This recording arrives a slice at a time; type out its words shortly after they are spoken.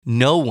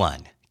No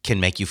one can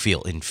make you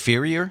feel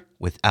inferior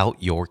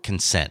without your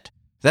consent.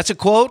 That's a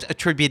quote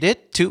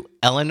attributed to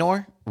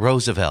Eleanor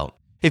Roosevelt.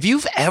 If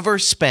you've ever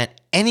spent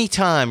any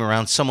time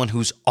around someone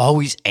who's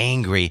always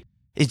angry,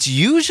 it's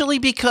usually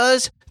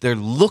because they're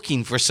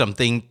looking for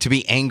something to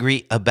be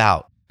angry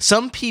about.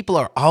 Some people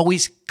are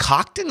always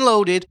cocked and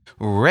loaded,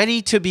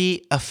 ready to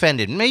be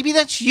offended. Maybe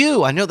that's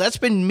you. I know that's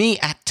been me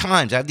at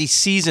times. I have these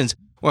seasons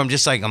where I'm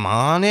just like, I'm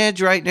on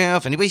edge right now.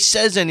 If anybody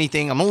says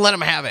anything, I'm going to let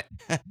them have it.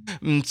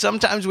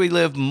 Sometimes we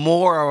live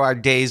more of our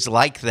days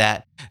like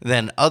that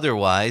than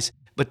otherwise.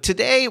 But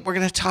today we're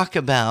going to talk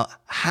about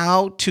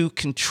how to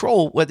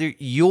control whether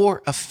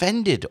you're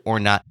offended or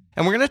not.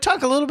 And we're going to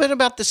talk a little bit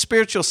about the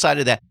spiritual side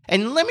of that.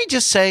 And let me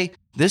just say,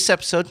 this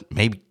episode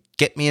may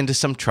get me into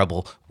some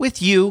trouble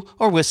with you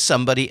or with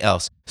somebody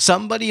else.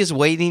 Somebody is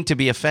waiting to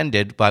be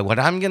offended by what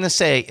I'm going to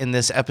say in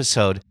this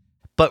episode.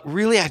 But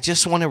really, I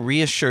just want to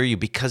reassure you,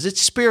 because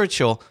it's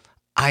spiritual,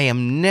 I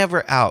am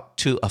never out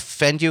to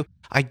offend you.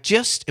 I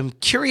just am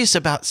curious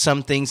about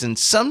some things, and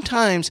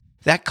sometimes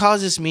that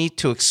causes me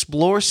to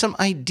explore some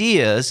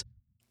ideas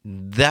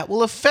that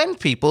will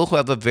offend people who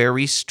have a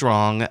very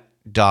strong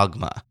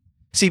dogma.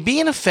 See,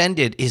 being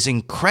offended is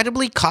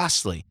incredibly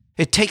costly.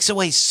 It takes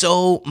away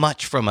so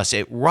much from us.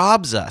 It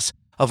robs us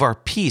of our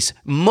peace.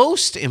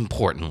 Most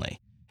importantly,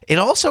 it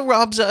also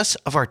robs us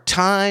of our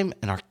time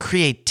and our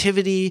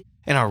creativity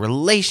and our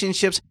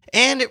relationships,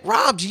 and it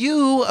robs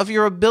you of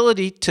your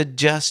ability to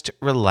just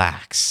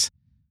relax.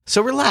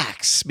 So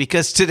relax,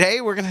 because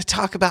today we're going to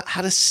talk about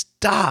how to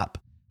stop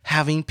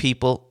having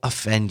people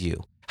offend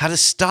you, how to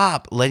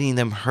stop letting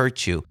them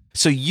hurt you,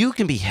 so you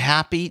can be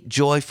happy,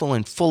 joyful,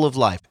 and full of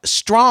life,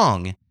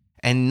 strong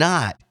and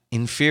not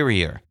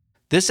inferior.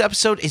 This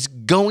episode is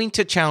going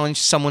to challenge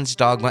someone's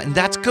dogma, and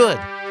that's good.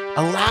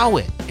 Allow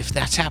it if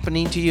that's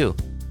happening to you,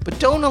 but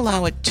don't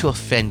allow it to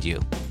offend you.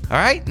 All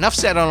right, enough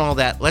said on all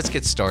that. Let's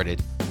get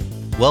started.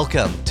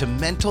 Welcome to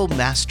Mental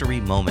Mastery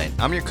Moment.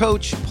 I'm your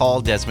coach, Paul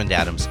Desmond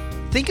Adams.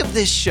 Think of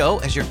this show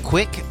as your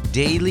quick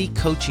daily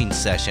coaching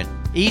session.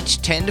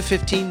 Each 10 to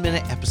 15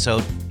 minute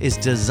episode is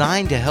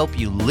designed to help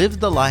you live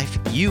the life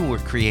you were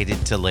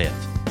created to live.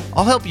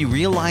 I'll help you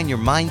realign your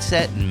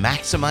mindset and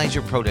maximize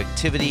your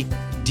productivity,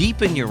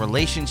 deepen your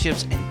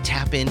relationships, and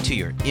tap into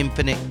your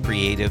infinite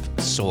creative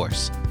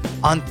source.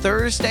 On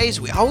Thursdays,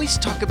 we always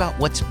talk about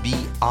what's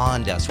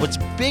beyond us, what's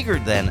bigger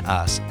than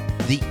us,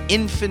 the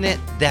infinite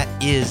that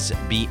is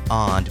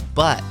beyond,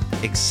 but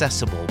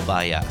accessible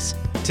by us.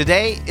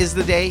 Today is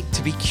the day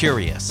to be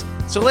curious.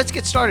 So let's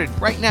get started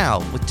right now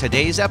with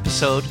today's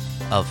episode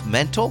of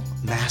Mental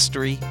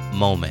Mastery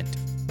Moment.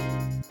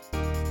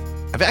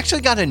 I've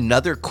actually got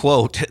another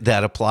quote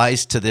that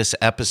applies to this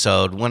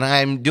episode. When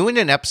I'm doing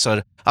an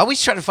episode, I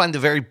always try to find the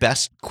very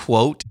best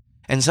quote.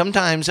 And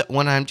sometimes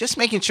when I'm just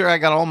making sure I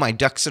got all my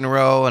ducks in a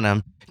row and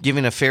I'm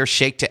giving a fair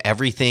shake to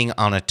everything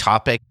on a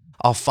topic,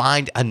 I'll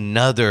find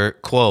another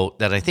quote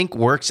that I think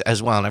works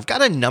as well. And I've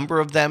got a number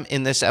of them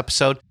in this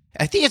episode.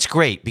 I think it's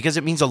great because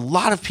it means a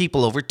lot of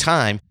people over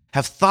time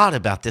have thought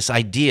about this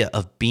idea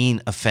of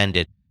being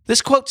offended.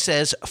 This quote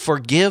says,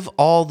 "Forgive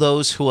all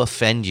those who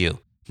offend you,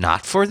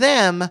 not for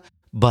them,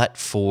 but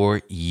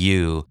for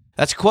you."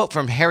 That's a quote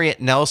from Harriet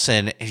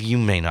Nelson. You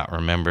may not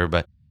remember,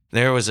 but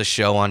there was a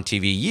show on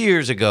TV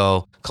years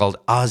ago called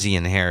Ozzie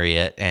and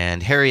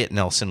Harriet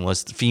Nelson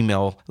was the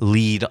female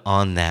lead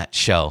on that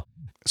show.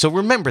 So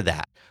remember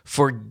that.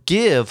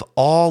 Forgive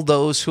all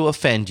those who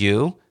offend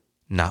you,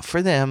 not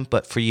for them,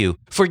 but for you.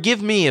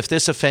 Forgive me if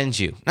this offends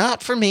you,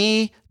 not for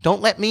me.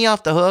 Don't let me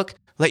off the hook.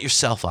 Let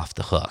yourself off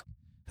the hook.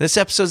 This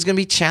episode is going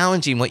to be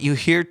challenging. What you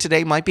hear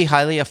today might be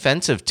highly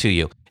offensive to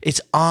you.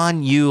 It's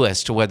on you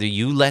as to whether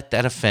you let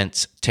that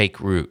offense take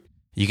root.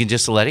 You can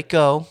just let it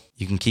go.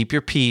 You can keep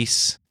your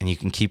peace and you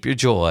can keep your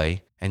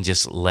joy and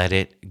just let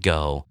it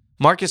go.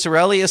 Marcus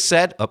Aurelius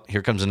said,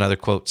 here comes another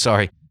quote,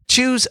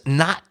 "Choose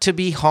not to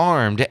be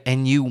harmed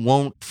and you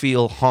won't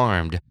feel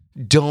harmed.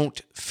 Don't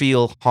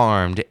feel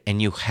harmed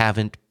and you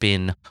haven't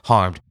been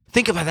harmed."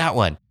 Think about that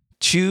one.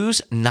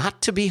 Choose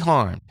not to be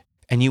harmed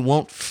and you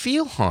won't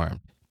feel harmed.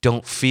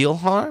 Don't feel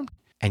harmed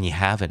and you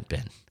haven't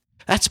been.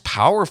 That's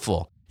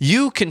powerful.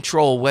 You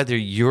control whether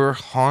you're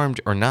harmed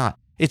or not.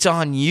 It's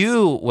on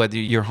you whether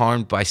you're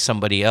harmed by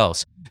somebody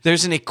else.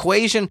 There's an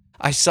equation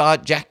I saw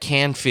Jack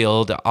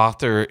Canfield, the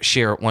author,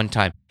 share at one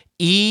time.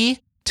 E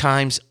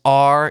times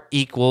R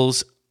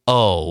equals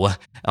O.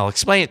 I'll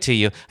explain it to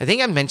you. I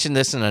think I mentioned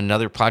this in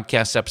another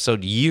podcast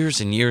episode years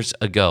and years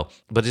ago,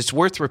 but it's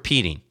worth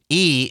repeating.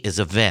 E is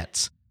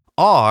events.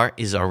 R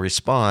is our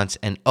response,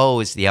 and O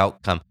is the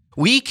outcome.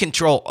 We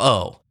control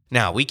O.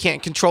 Now, we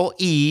can't control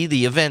E,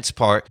 the events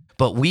part,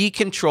 but we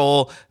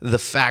control the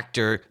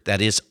factor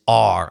that is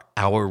R,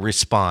 our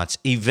response.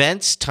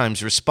 Events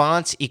times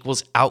response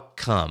equals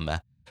outcome.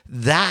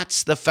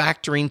 That's the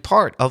factoring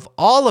part of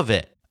all of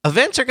it.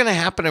 Events are going to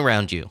happen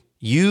around you.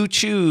 You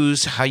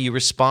choose how you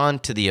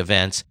respond to the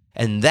events,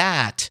 and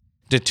that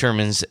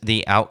determines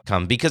the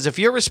outcome. Because if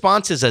your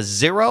response is a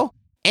 0,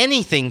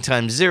 anything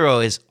times 0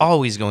 is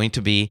always going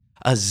to be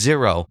a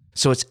 0.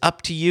 So it's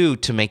up to you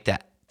to make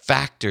that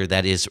factor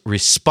that is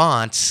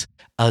response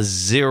a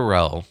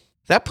 0.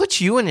 That puts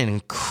you in an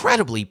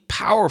incredibly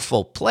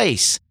powerful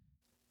place.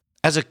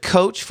 As a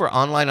coach for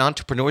online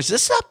entrepreneurs,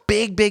 this is a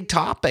big, big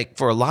topic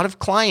for a lot of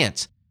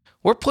clients.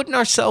 We're putting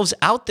ourselves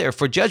out there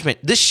for judgment.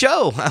 This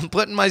show, I'm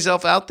putting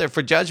myself out there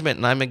for judgment,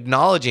 and I'm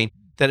acknowledging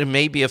that it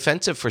may be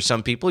offensive for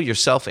some people,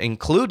 yourself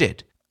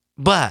included.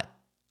 But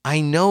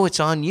I know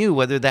it's on you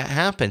whether that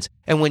happens.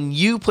 And when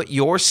you put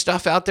your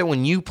stuff out there,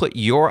 when you put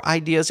your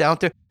ideas out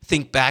there,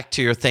 think back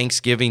to your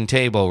Thanksgiving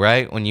table,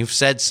 right? When you've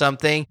said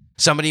something,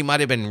 somebody might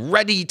have been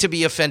ready to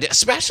be offended,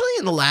 especially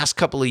in the last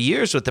couple of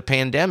years with the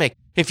pandemic.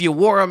 If you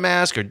wore a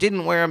mask or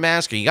didn't wear a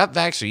mask, or you got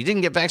vaccinated or you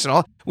didn't get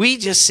vaccinated, we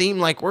just seem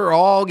like we're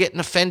all getting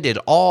offended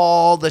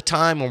all the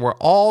time, and we're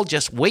all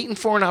just waiting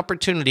for an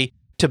opportunity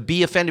to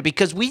be offended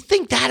because we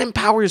think that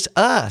empowers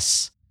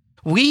us.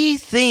 We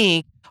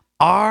think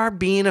our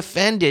being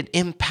offended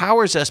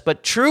empowers us,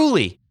 but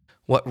truly,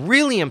 what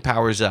really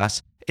empowers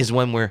us is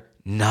when we're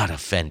not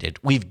offended.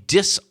 We've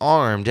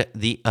disarmed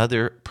the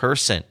other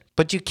person.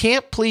 But you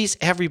can't please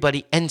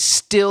everybody and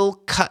still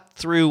cut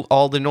through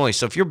all the noise.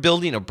 So if you're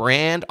building a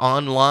brand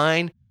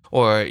online,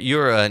 or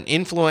you're an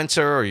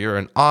influencer, or you're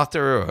an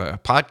author, or a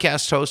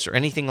podcast host, or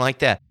anything like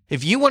that,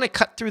 if you want to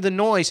cut through the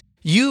noise,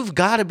 you've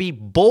got to be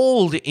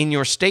bold in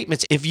your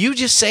statements. If you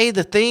just say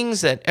the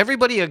things that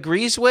everybody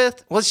agrees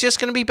with, well, it's just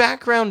going to be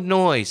background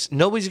noise.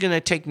 Nobody's going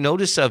to take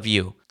notice of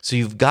you. So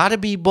you've got to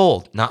be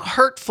bold, not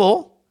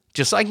hurtful.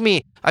 Just like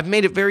me, I've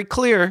made it very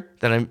clear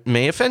that I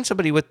may offend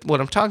somebody with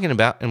what I'm talking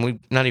about, and we've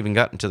not even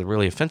gotten to the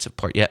really offensive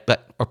part yet,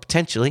 or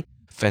potentially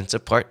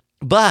offensive part.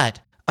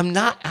 But I'm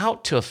not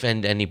out to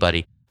offend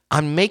anybody.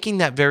 I'm making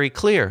that very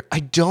clear.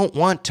 I don't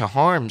want to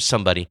harm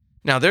somebody.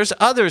 Now, there's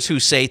others who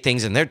say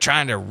things, and they're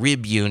trying to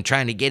rib you and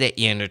trying to get at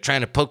you, and they're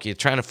trying to poke you,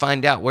 trying to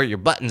find out where your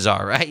buttons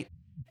are, right?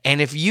 And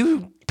if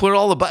you put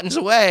all the buttons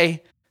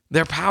away,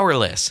 they're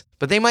powerless.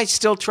 But they might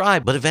still try,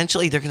 but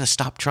eventually they're going to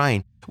stop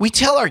trying. We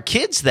tell our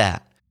kids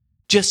that.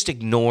 Just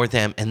ignore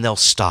them and they'll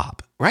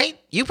stop, right?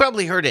 You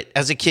probably heard it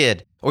as a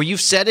kid, or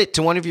you've said it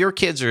to one of your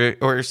kids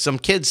or some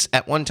kids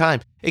at one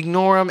time.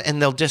 Ignore them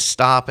and they'll just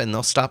stop, and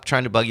they'll stop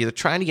trying to bug you. They're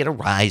trying to get a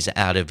rise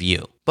out of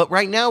you. But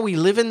right now we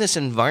live in this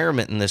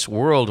environment, in this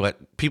world,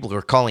 what people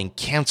are calling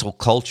cancel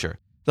culture.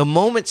 The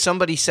moment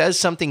somebody says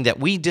something that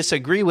we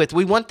disagree with,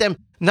 we want them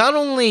not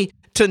only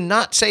to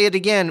not say it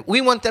again, we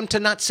want them to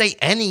not say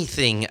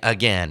anything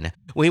again.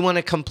 We want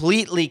to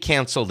completely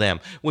cancel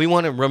them. We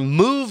want to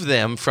remove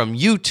them from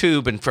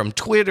YouTube and from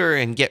Twitter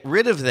and get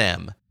rid of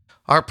them.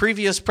 Our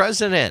previous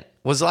president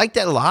was like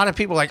that. A lot of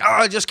people are like, oh,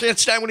 I just can't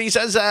stand when he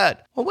says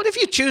that. Well, what if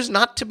you choose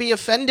not to be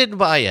offended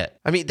by it?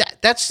 I mean,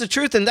 that's the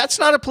truth, and that's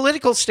not a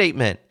political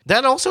statement.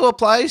 That also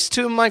applies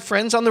to my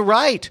friends on the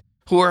right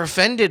who are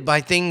offended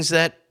by things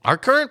that our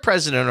current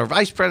president or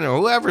vice president or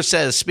whoever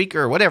says,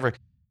 speaker or whatever.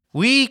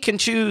 We can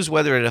choose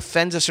whether it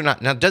offends us or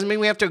not. Now, it doesn't mean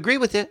we have to agree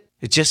with it.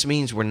 It just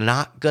means we're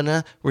not going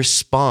to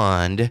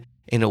respond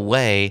in a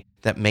way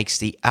that makes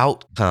the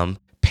outcome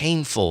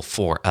painful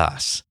for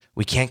us.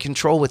 We can't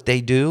control what they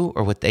do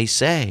or what they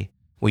say.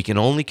 We can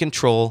only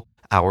control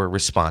our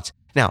response.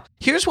 Now,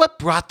 here's what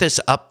brought this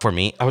up for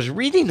me. I was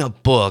reading a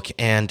book,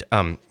 and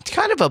it's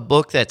kind of a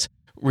book that's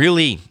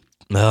really,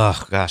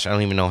 I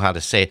don't even know how to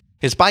say it.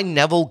 It's by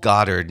Neville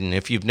Goddard, and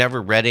if you've never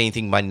read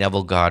anything by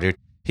Neville Goddard,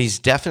 he's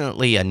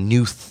definitely a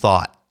new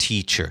thought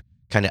teacher,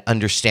 kind of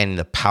understanding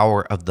the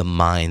power of the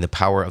mind, the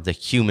power of the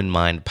human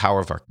mind, the power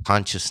of our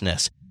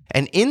consciousness.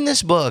 And in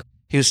this book,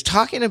 he was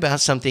talking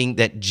about something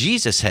that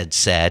Jesus had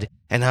said,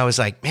 and I was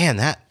like, man,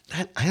 that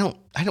I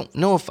don't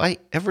know if I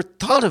ever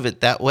thought of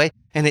it that way.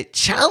 And it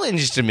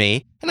challenged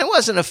me, and I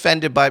wasn't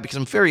offended by it because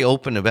I'm very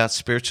open about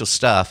spiritual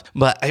stuff,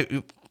 but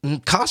it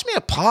caused me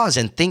to pause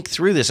and think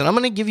through this. And I'm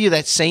going to give you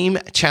that same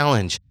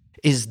challenge.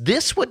 Is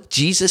this what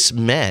Jesus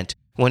meant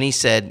when he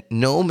said,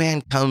 no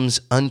man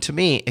comes unto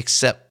me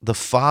except the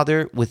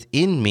Father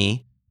within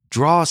me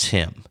draws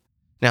him?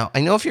 Now, I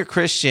know if you're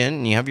Christian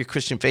and you have your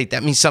Christian faith,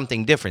 that means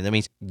something different. That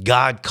means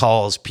God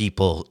calls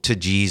people to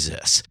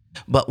Jesus.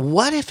 But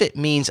what if it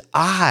means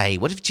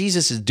what if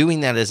Jesus is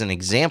doing that as an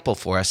example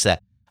for us,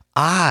 that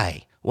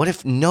what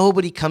if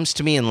nobody comes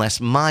to me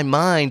unless my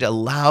mind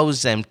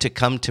allows them to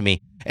come to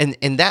me? And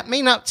that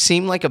may not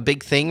seem like a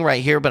big thing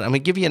right here, but I'm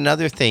going to give you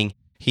another thing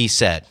he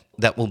said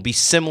that will be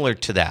similar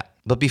to that.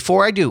 But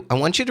before I do, I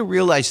want you to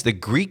realize the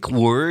Greek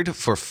word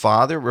for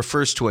father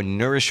refers to a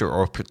nourisher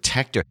or a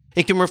protector.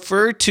 It can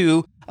refer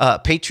to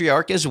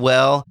patriarch as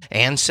well,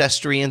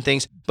 ancestry and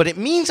things, but it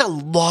means a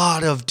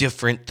lot of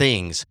different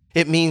things.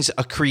 It means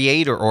a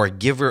creator or a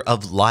giver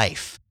of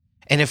life.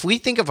 And if we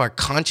think of our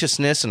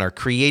consciousness and our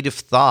creative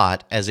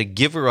thought as a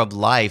giver of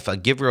life, a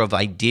giver of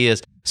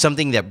ideas,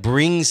 something that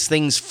brings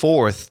things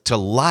forth to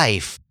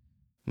life,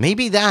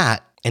 maybe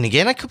that, and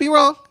again, I could be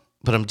wrong,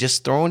 but I'm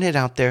just throwing it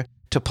out there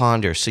to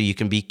ponder so you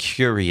can be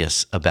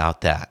curious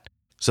about that.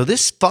 So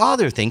this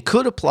father thing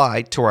could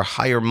apply to our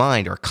higher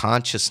mind, our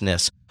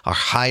consciousness, our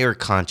higher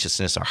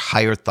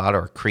thought,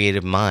 our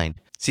creative mind.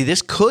 See,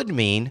 this could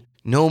mean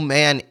no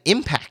man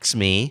impacts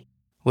me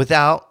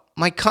without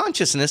my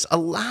consciousness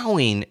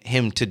allowing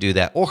him to do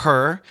that, or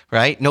her,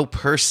 right? No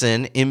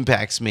person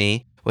impacts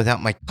me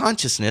without my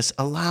consciousness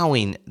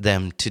allowing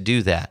them to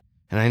do that.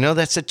 And I know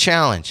that's a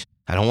challenge.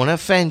 I don't want to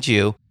offend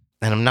you,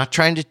 and I'm not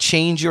trying to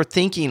change your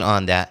thinking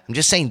on that. I'm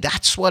just saying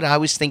that's what I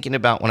was thinking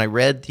about when I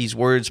read these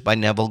words by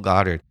Neville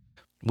Goddard.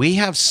 We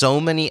have so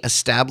many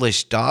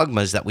established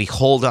dogmas that we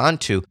hold on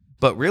to,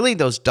 but really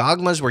those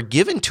dogmas were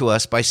given to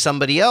us by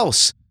somebody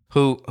else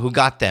who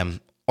got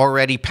them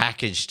already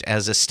packaged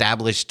as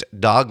established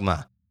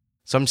dogma.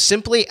 So I'm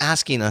simply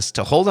asking us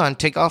to hold on,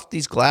 take off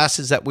these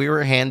glasses that we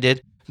were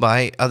handed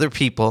by other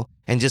people,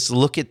 and just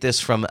look at this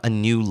from a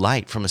new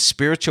light, from a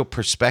spiritual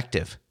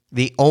perspective.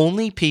 The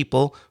only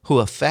people who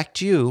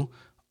affect you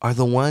are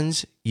the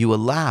ones you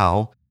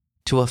allow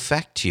to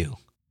affect you.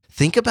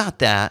 Think about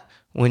that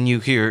when you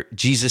hear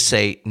Jesus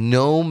say,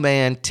 "No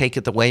man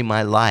taketh away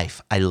my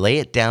life. I lay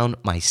it down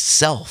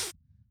myself.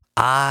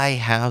 I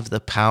have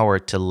the power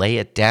to lay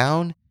it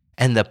down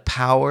and the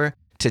power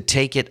to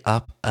take it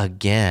up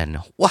again."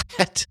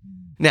 What?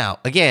 Now,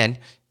 again,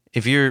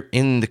 if you're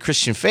in the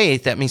Christian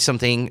faith, that means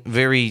something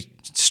very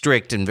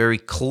strict and very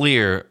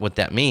clear what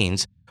that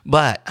means.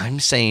 But I'm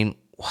saying,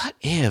 what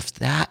if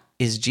that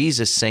is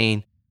Jesus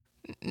saying,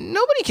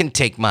 nobody can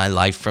take my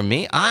life from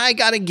me. I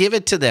got to give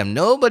it to them.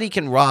 Nobody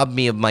can rob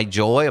me of my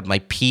joy, of my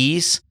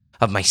peace,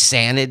 of my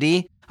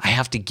sanity. I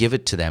have to give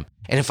it to them.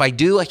 And if I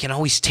do, I can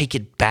always take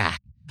it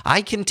back.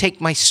 I can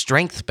take my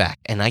strength back,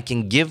 and I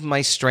can give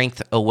my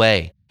strength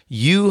away.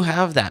 You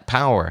have that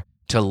power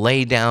to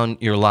lay down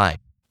your life.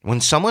 When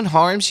someone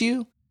harms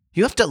you,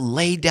 you have to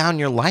lay down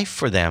your life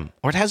for them,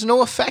 or it has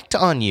no effect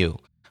on you.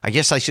 I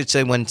guess I should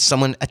say when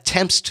someone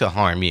attempts to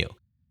harm you.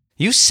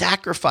 You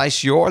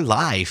sacrifice your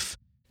life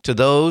to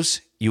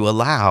those you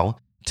allow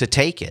to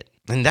take it.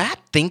 And that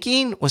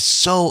thinking was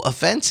so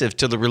offensive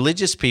to the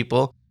religious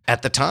people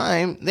at the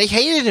time. They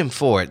hated him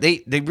for it.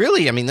 They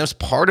really, that was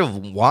part of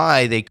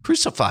why they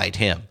crucified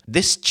him.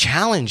 This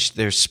challenged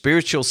their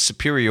spiritual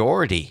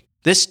superiority.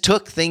 This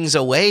took things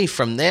away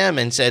from them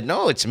and said,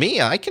 no, it's me.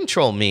 I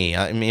control me.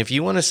 If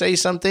you want to say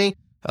something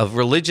of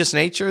religious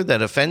nature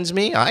that offends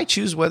me, I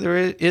choose whether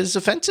it is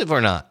offensive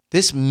or not.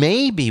 This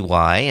may be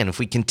why, and if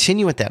we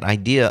continue with that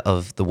idea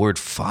of the word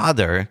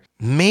Father,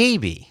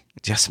 maybe,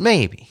 just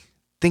maybe,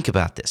 think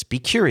about this. Be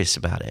curious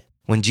about it.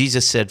 When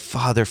Jesus said,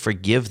 "Father,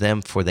 forgive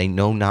them, for they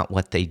know not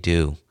what they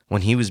do,"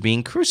 when he was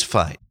being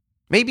crucified.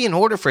 Maybe in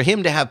order for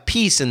him to have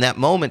peace in that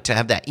moment, to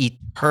have that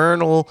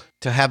eternal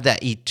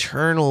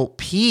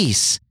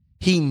peace,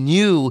 he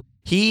knew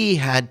he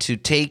had to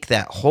take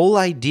that whole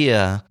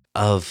idea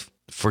of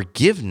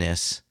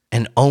forgiveness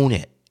and own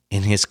it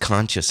in his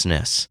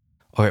consciousness,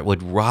 or it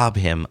would rob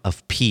him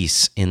of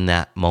peace in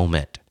that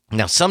moment.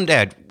 Now, someday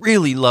I'd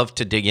really love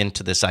to dig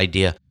into this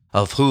idea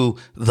of who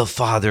the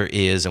Father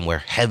is and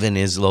where heaven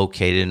is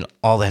located and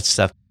all that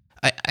stuff.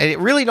 I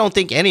really don't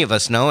think any of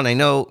us know, and I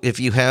know if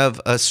you have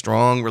a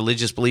strong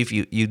religious belief,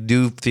 you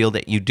do feel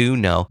that you do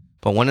know.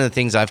 But one of the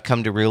things I've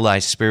come to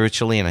realize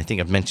spiritually, and I think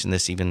I've mentioned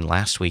this even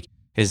last week,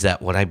 is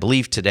that what I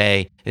believe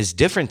today is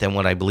different than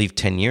what I believed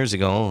 10 years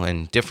ago,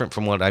 and different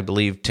from what I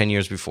believed 10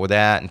 years before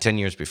that, and 10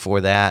 years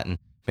before that, and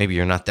maybe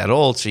you're not that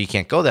old, so you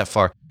can't go that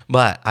far.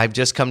 But I've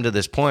just come to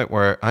this point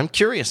where I'm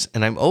curious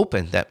and I'm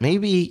open that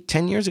maybe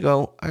 10 years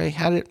ago I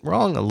had it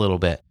wrong a little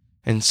bit.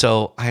 And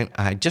so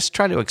I just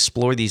try to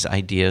explore these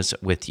ideas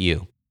with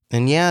you.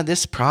 And yeah,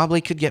 this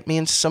probably could get me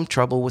into some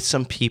trouble with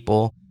some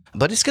people,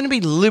 but it's going to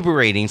be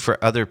liberating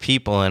for other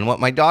people. And what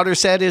my daughter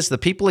said is the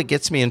people it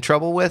gets me in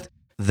trouble with,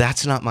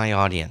 that's not my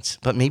audience.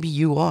 But maybe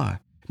you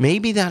are.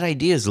 Maybe that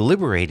idea is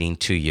liberating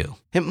to you.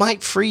 It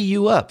might free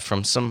you up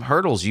from some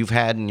hurdles you've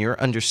had in your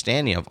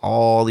understanding of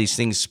all these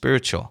things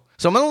spiritual.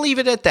 So I'm going to leave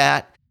it at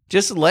that.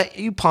 Just let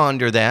you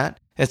ponder that.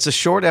 It's a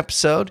short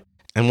episode,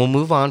 and we'll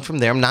move on from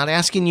there. I'm not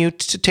asking you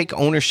to take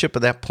ownership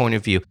of that point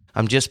of view.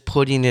 I'm just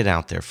putting it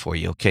out there for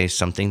you, okay?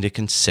 Something to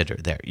consider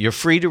there. You're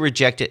free to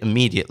reject it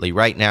immediately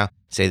right now.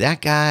 Say,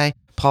 that guy,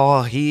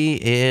 Paul,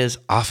 he is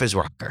off his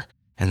rocker.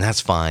 And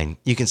that's fine.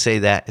 You can say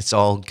that. It's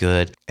all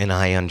good. And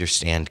I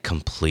understand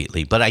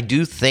completely. But I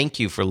do thank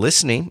you for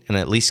listening and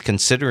at least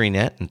considering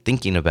it and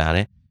thinking about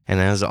it. And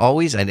as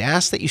always, I'd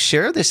ask that you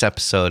share this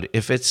episode.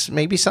 If it's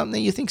maybe something that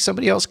you think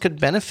somebody else could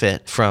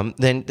benefit from,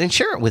 then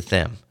share it with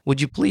them.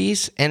 Would you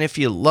please? And if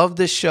you love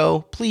this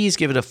show, please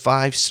give it a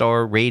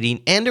 5-star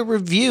rating and a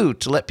review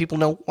to let people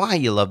know why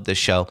you love this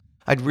show.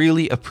 I'd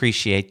really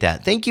appreciate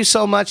that. Thank you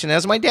so much. And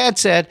as my dad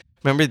said,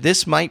 remember,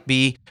 this might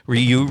be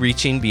you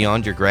reaching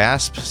beyond your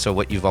grasp. So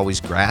what you've always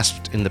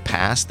grasped in the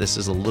past, this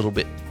is a little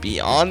bit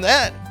beyond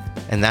that.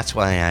 And that's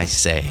why I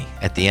say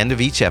at the end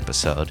of each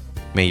episode,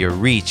 may your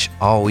reach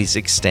always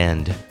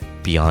extend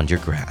beyond your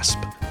grasp.